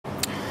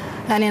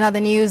And in other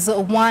news,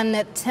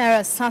 one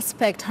terror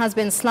suspect has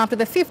been slapped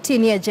with a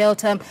 15-year jail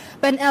term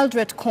by an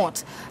Eldoret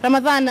court.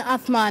 Ramadan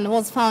Athman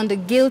was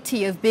found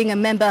guilty of being a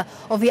member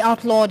of the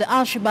outlawed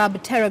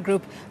Al-Shabaab terror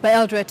group by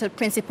Eldoret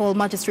Principal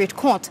Magistrate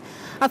Court.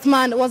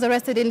 Athman was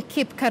arrested in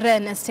Kip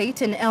Karen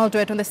Estate in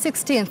Eldoret on the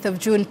 16th of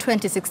June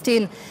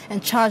 2016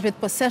 and charged with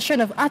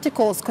possession of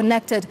articles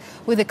connected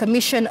with the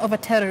commission of a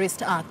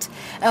terrorist act.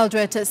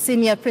 Eldoret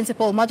Senior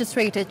Principal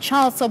Magistrate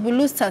Charles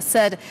Obulusta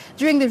said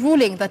during the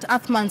ruling that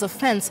Athman's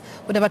offence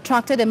would have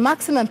attracted a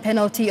maximum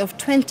penalty of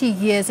 20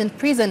 years in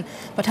prison,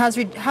 but has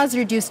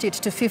reduced it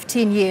to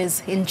 15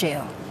 years in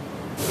jail.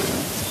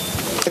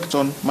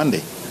 On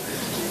Monday.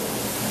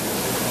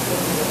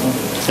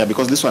 Yeah,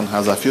 because this one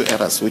has a few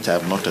errors which I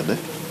have noted.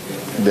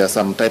 There are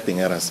some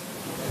typing errors.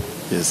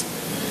 Yes.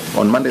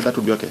 On Monday that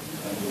would be okay.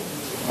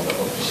 I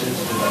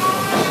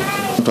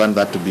don't want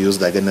that to be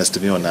used against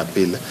me on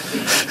appeal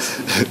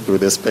with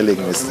the spelling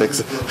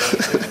mistakes.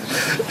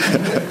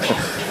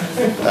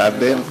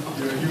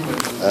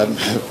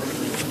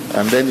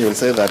 And then you'll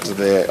say that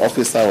the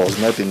officer was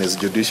not in his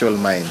judicial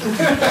mind.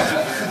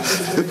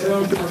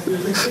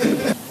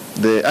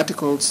 The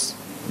articles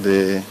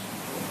the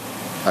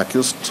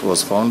accused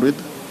was found with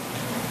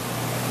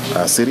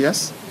are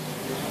serious,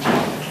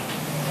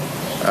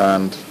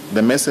 and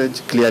the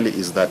message clearly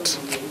is that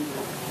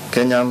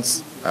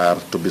Kenyans are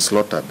to be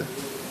slaughtered.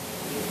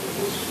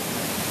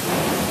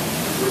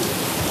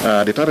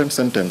 A deterrent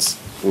sentence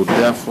would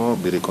therefore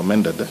be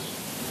recommended.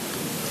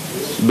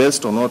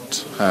 Based on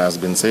what has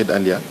been said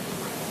earlier,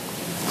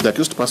 the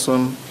accused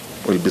person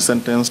will be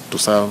sentenced to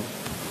serve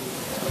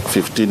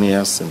 15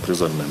 years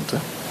imprisonment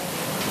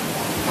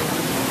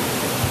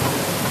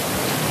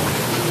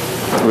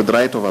with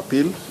right of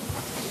appeal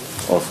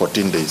of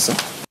 14 days.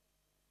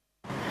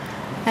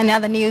 And in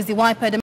other news, the wiper